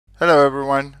Hello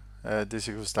everyone, this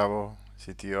is Gustavo,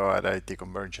 CTO at IT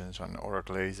Convergence and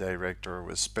Oracle ACE Director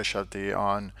with specialty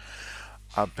on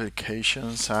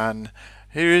applications. And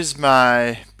here is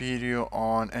my video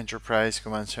on Enterprise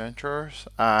Command Centers.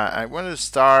 I want to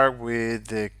start with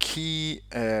the key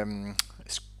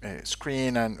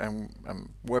screen and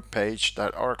web page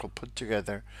that Oracle put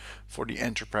together for the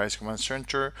Enterprise Command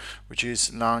Center, which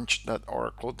is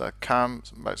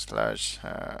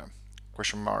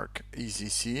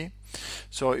launch.oracle.com/?ECC.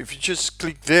 So if you just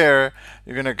click there,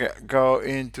 you're gonna go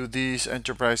into this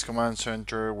Enterprise Command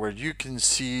Center where you can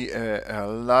see a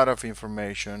lot of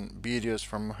information, videos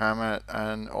from Muhammad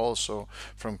and also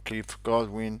from Cliff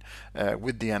Godwin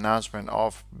with the announcement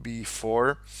of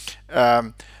B4.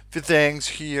 Few things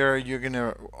here. You're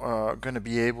gonna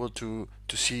be able to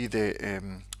see the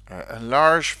a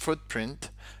large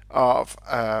footprint of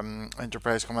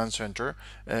Enterprise Command Center,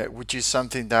 which is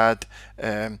something that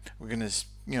we're gonna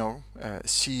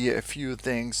see a few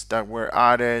things that were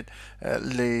added: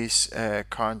 lease,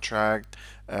 contract,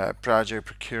 project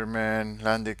procurement,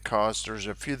 landed cost. There's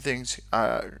a few things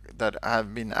that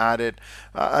have been added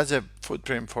as a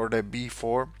footprint for the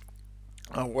B4.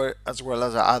 As well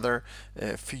as other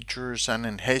features and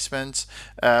enhancements.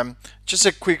 Just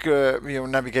a quick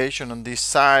navigation on this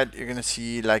side. You're gonna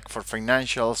see, like, for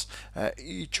financials,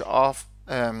 each of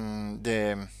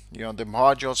the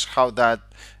modules, how that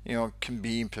can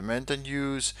be implemented and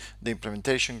used, the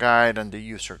implementation guide and the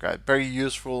user guide. Very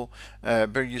useful,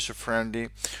 very user friendly.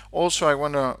 Also, I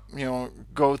want to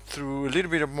go through a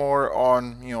little bit more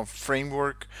on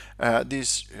framework.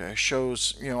 This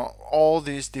shows all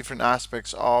these different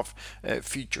aspects of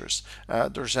features.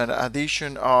 There's an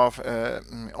addition of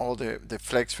all the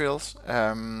flex fields.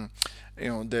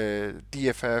 The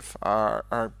DFF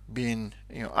are being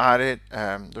added.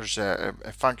 There's a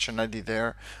functionality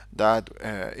there that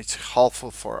it's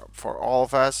helpful for all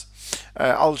of us.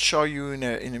 I'll show you in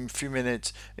a few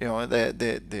minutes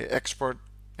the export,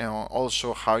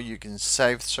 also how you can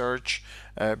save search.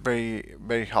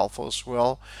 Very helpful as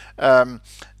well.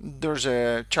 There's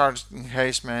a chart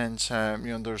enhancements.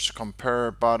 There's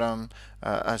compare button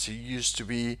as it used to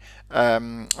be,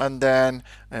 and then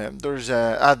there's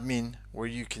a admin where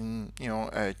you can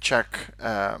check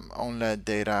online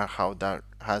data, how that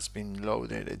has been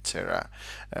loaded, etc.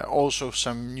 Also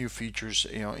some new features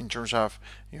in terms of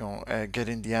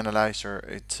getting the analyzer,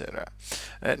 etc.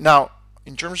 Now,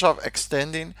 in terms of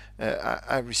extending,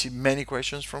 I received many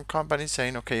questions from companies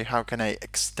saying, okay, how can I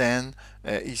extend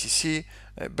ECC?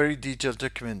 Very detailed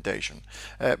documentation.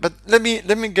 But let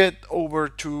me get over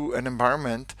to an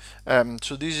environment.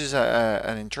 So this is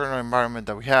an internal environment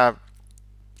that we have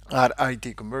at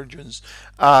IT Convergence,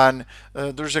 and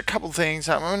there's a couple things.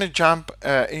 I'm going to jump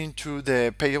into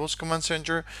the Payables Command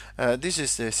Center. This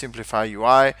is the simplified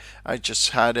UI. I just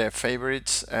had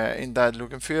favorites in that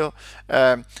look and feel,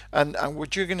 and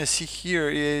what you're going to see here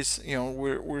is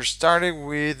we're starting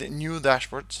with new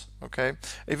dashboards. Okay,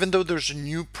 even though there's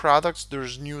new products,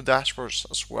 there's new dashboards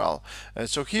as well.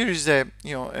 So here is the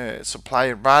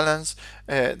supplier balance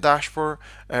dashboard,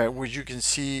 where you can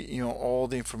see all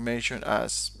the information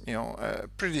as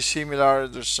pretty similar.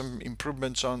 There's some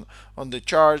improvements on the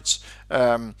charts,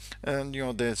 and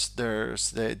there's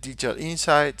the detailed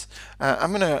insights.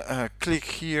 I'm gonna click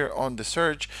here on the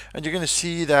search, and you're gonna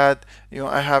see that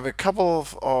I have a couple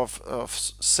of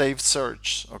saved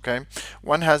search. Okay,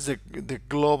 one has the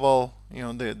global,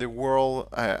 the world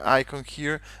icon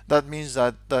here. That means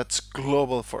that that's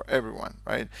global for everyone,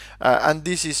 right? And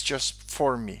this is just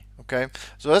for me. Okay,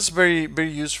 so that's very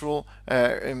useful,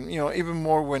 and even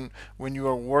more when you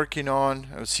are working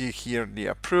on, see here the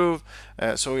approved.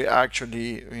 So it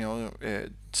actually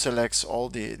selects all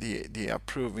the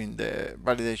approving the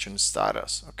validation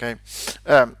status. Okay,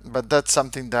 but that's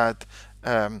something that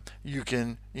you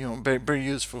can very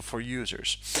useful for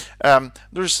users.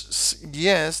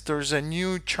 There's a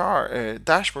new chart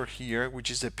dashboard here, which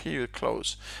is the period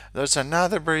close. There's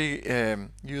another very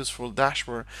useful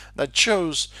dashboard that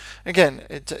shows, again,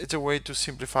 it's a way to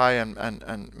simplify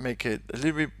and make it a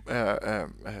little bit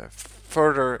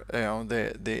further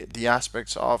the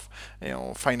aspects of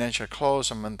financial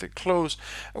close and monthly close,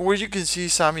 where you can see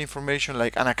some information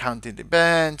like unaccounted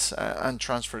events and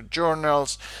transfer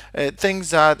journals, things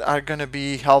that are going to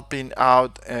be helping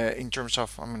out in terms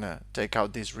of, I'm going to take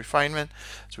out this refinement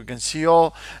so we can see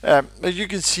all, but you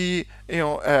can see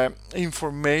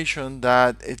information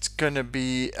that it's going to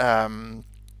be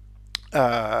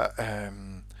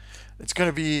it's going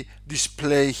to be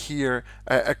displayed here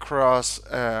across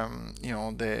the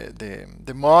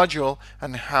module,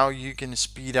 and how you can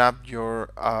speed up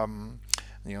your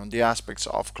the aspects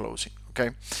of closing. Okay.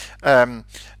 Um,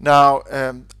 now,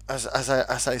 as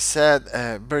I said,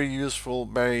 very useful,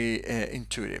 very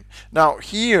intuitive. Now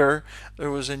here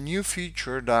there was a new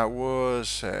feature that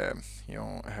was you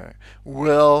know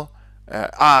well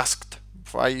asked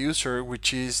by user,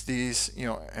 which is these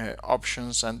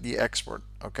options and the export.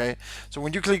 Okay, so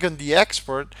when you click on the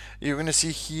export, you're going to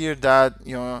see here that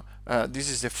this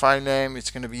is the file name.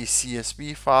 It's going to be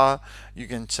CSV file. You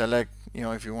can select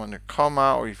if you want a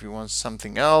comma or if you want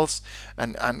something else,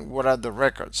 and what are the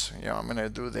records. I'm going to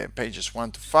do the pages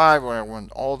 1 to 5, or I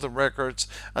want all the records,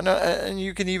 and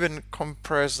you can even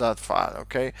compress that file.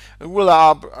 Okay, it will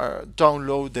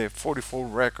download the 44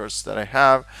 records that I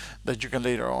have that you can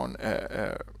later on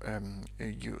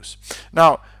use.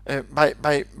 Now,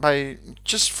 by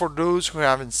just for those who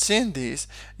haven't seen this,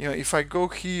 if I go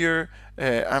here,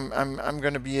 I'm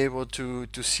going to be able to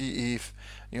see if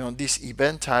this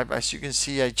event type. As you can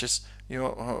see, I just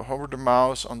hover the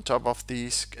mouse on top of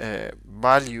this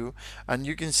value, and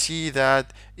you can see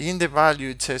that in the value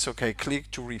it says, okay, click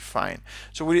to refine.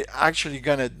 So what it's actually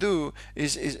gonna do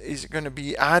is gonna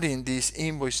be adding this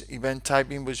invoice event type,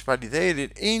 invoice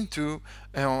validated, into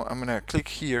I'm gonna click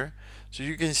here, so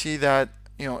you can see that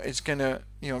it's gonna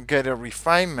get a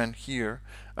refinement here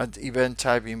at event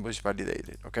type invoice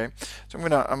validated. Okay, so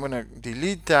I'm gonna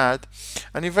delete that,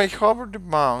 and if I hover the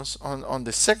mouse on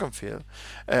the second field,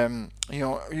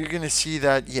 you're gonna see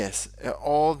that yes,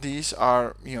 all these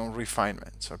are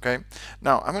refinements. Okay,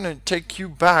 now I'm gonna take you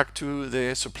back to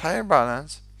the supplier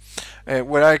balance,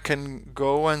 where I can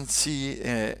go and see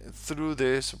through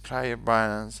the supplier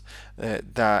balance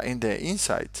in the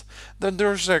insights that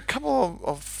there's a couple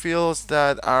of fields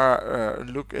that are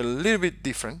look a little bit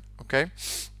different. Okay,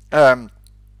 um,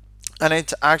 and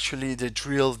it's actually the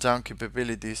drill down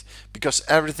capabilities, because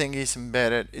everything is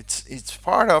embedded. It's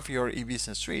part of your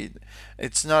e-business suite.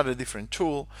 It's not a different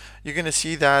tool. You're gonna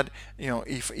see that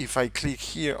if I click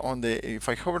here on if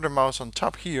I hover the mouse on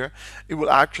top here, it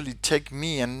will actually take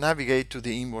me and navigate to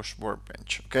the invoice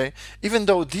workbench. Okay, even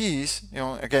though these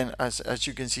again, as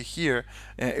you can see here,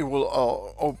 it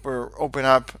will open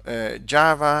up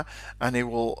Java, and it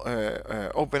will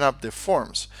open up the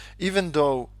forms. Even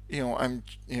though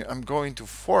I'm going to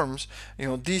forms,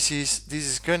 this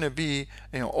is going to be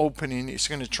opening. It's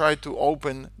going to try to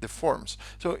open the forms.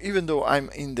 So even though I'm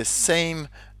in the same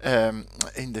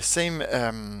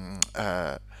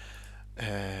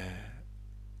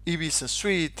e-business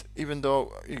suite, even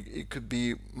though it could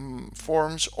be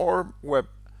forms or web,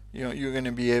 you're going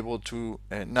to be able to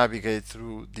navigate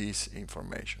through this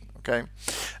information. Okay,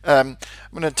 I'm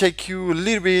going to take you a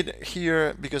little bit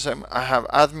here because I have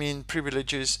admin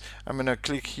privileges. I'm going to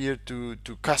click here to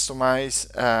customize,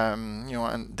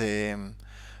 and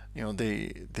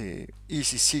the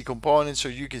ECC components, so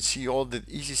you can see all the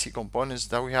ECC components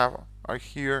that we have are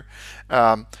here.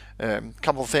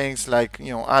 Couple things like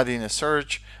adding a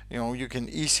search. You can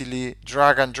easily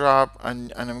drag and drop,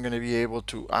 and I'm going to be able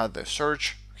to add the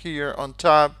search here on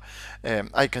top.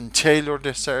 I can tailor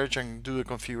the search and do the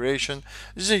configuration.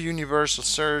 This is a universal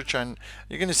search, and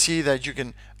you're going to see that you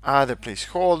can add a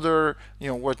placeholder,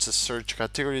 what's the search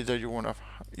category that you want to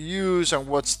use, and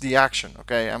what's the action.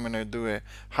 Okay, I'm going to do a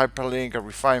hyperlink, a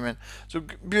refinement. So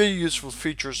very useful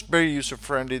features, very user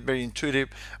friendly, very intuitive.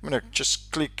 I'm going to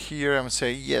just click here and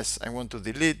say yes, I want to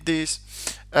delete this.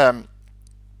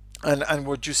 And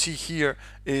what you see here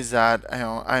is that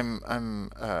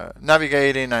I'm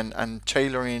navigating and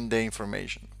tailoring the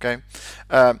information. Okay,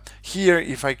 here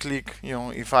if I click,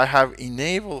 if I have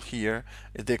enabled here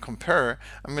the compare,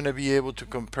 I'm going to be able to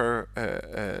compare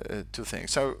two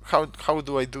things. So how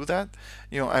do I do that?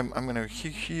 I'm going to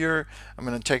here. I'm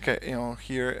going to take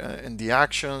here in the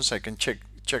actions. I can check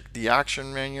the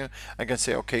action menu. I can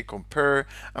say okay, compare.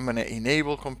 I'm going to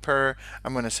enable compare.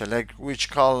 I'm going to select which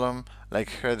column, like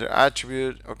header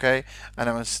attribute. Okay, and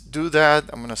I'm going to do that.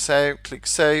 I'm going to click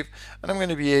save, and I'm going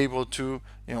to be able to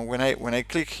when I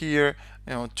click here,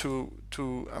 I'm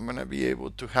going to be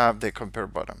able to have the compare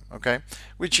button. Okay,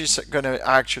 which is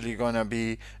actually going to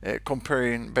be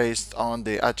comparing based on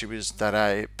the attributes that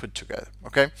I put together.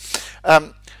 Okay.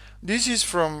 This is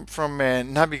from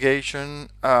navigation.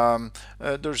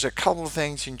 There's a couple of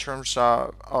things in terms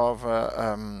of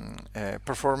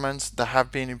performance that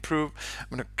have been improved.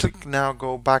 I'm going to click now,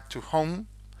 go back to home,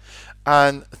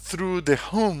 and through the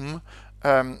home,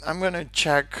 I'm going to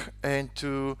check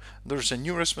into, there's a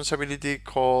new responsibility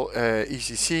called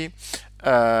ECC,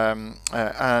 and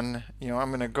I'm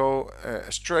going to go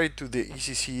straight to the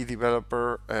ECC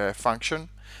developer function.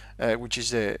 which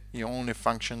is the only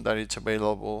function that it's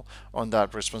available on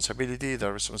that responsibility.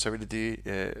 The responsibility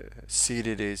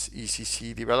seated is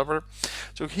ECC developer.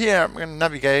 So here I'm going to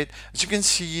navigate. As you can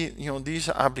see, these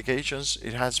applications,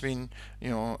 it has been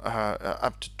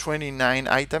up to 29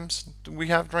 items we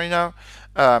have right now,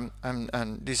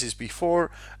 and this is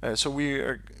before. So we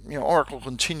are, Oracle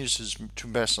continues to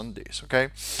invest on this. Okay,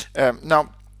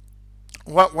 now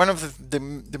one of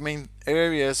the main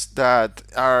areas that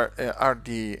are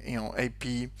the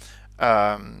AP.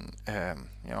 I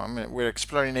mean, we're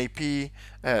exploring AP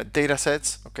data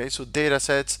sets. Okay, so data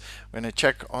sets. We're going to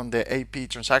check on the AP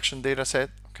transaction data set.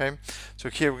 Okay, so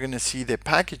here we're going to see the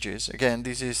packages. Again,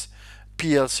 this is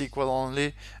PL SQL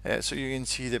only, so you can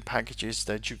see the packages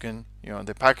that you can,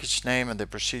 the package name and the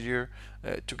procedure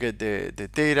to get the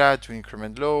data, to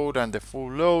increment load and the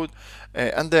full load,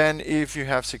 and then if you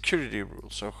have security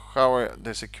rules, so how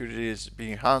the security is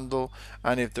being handled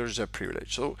and if there's a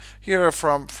privilege. So here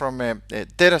from a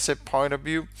data set point of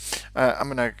view, I'm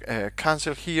gonna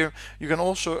cancel here. You can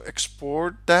also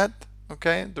export that.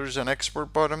 Okay, there's an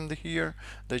export button here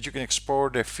that you can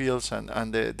export the fields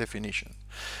and the definition.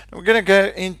 Now we're gonna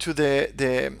get into the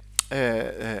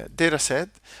data set,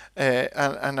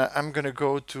 and I'm gonna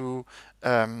go to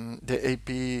the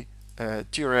AP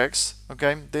TRX,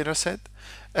 okay, data set,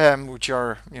 which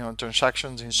are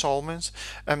transactions installments.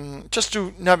 Just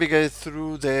to navigate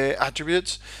through the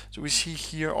attributes, so we see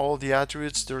here all the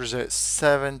attributes. There's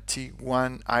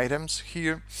 71 items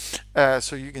here,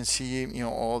 so you can see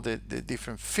all the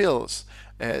different fields.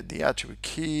 The attribute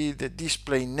key, the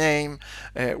display name.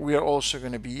 We are also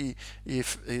going to be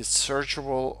if it's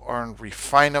searchable or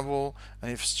refinable,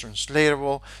 and if it's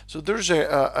translatable. So there's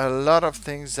a lot of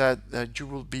things that you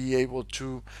will be able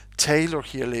to tailor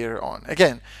here later on.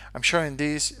 Again, I'm showing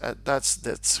this,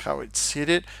 that's how it's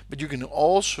seated, but you can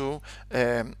also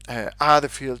add a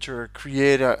filter,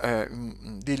 create a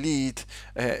delete,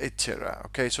 etc.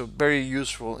 Okay, so very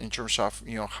useful in terms of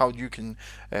how you can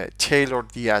tailor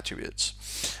the attributes.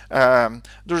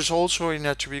 There's also an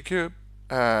attribute group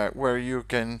where you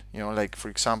can, like for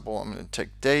example, I'm going to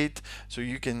take date. So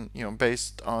you can,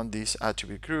 based on this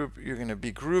attribute group, you're going to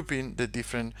be grouping the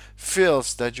different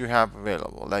fields that you have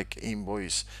available, like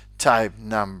invoice, type,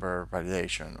 number,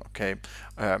 validation. Okay,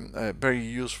 very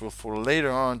useful for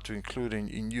later on to include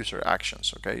in user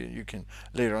actions. Okay, you can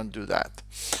later on do that.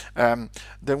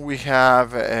 Then we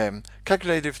have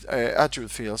calculated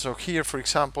attribute field. So here, for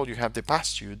example, you have the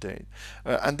past due date,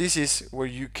 and this is where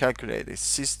you calculate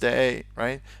it's sys day,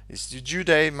 right? It's the due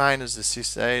date minus the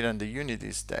sys date, and the unit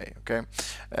is day. Okay,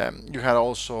 you had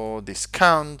also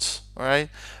discounts. All right,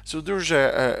 so there's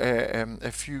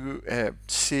a few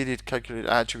seeded calculated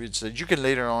attributes that you can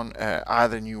later on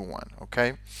add a new one.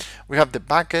 Okay, we have the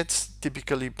buckets,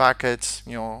 typically buckets,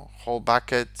 whole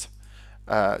bucket,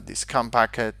 discount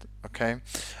bucket. Okay,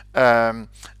 and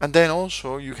then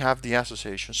also you have the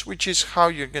associations, which is how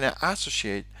you're going to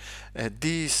associate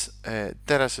these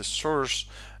data set source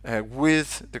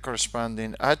with the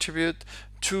corresponding attribute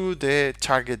to the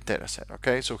target dataset.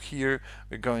 Okay, so here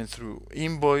we're going through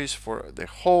invoice for the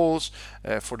holes,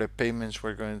 for the payments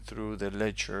we're going through the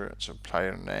ledger,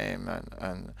 supplier name,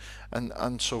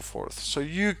 and so forth. So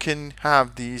you can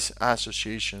have these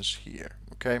associations here.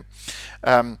 Okay,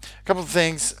 a couple of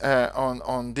things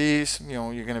on this.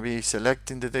 You're going to be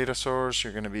selecting the data source.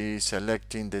 You're going to be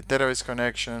selecting the database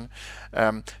connection.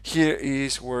 Here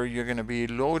is where you're going to be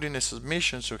loading a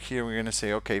submission. So here we're going to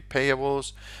say, okay,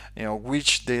 payables.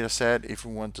 Which data set if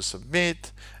we want to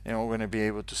submit. We're going to be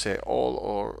able to say all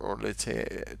or let's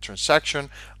say transaction.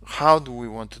 How do we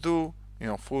want to do?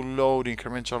 Full load,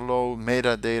 incremental load,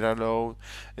 metadata load,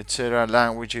 etc.,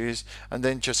 languages, and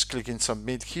then just clicking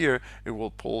submit here, it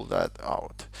will pull that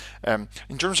out. In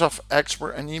terms of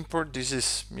export and import, this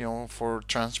is for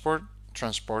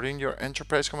transporting your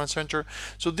enterprise command center.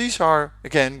 So these are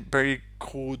again very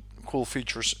cool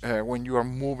features when you are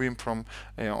moving from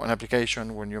an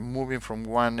application, when you're moving from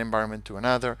one environment to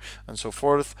another, and so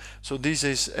forth. So this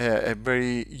is a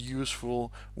very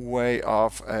useful way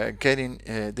of getting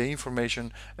the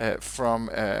information from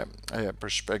a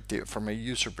perspective, from a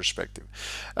user perspective.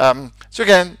 So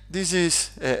again, this is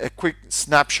a quick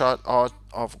snapshot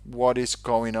of what is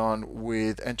going on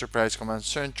with Enterprise Command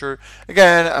Center.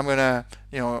 Again, I'm gonna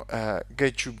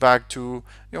get you back to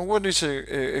what is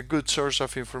a good source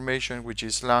of information, which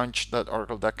is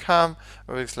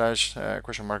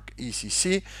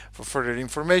launch.oracle.com/ECC for further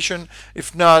information.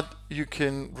 If not, you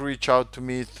can reach out to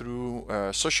me through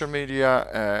social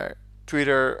media,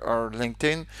 Twitter or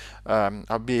LinkedIn.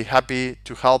 I'll be happy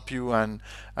to help you and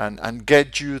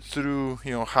get you through,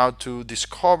 how to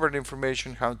discover the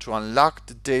information, how to unlock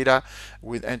the data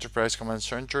with enterprise command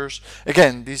centers.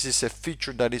 Again, this is a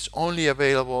feature that is only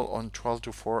available on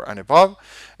 12.4 and above.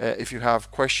 If you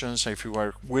have questions, if you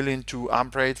are willing to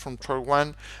upgrade from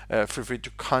 12.1, feel free to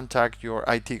contact your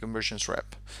IT conversions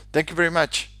rep. Thank you very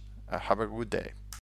much. Have a good day.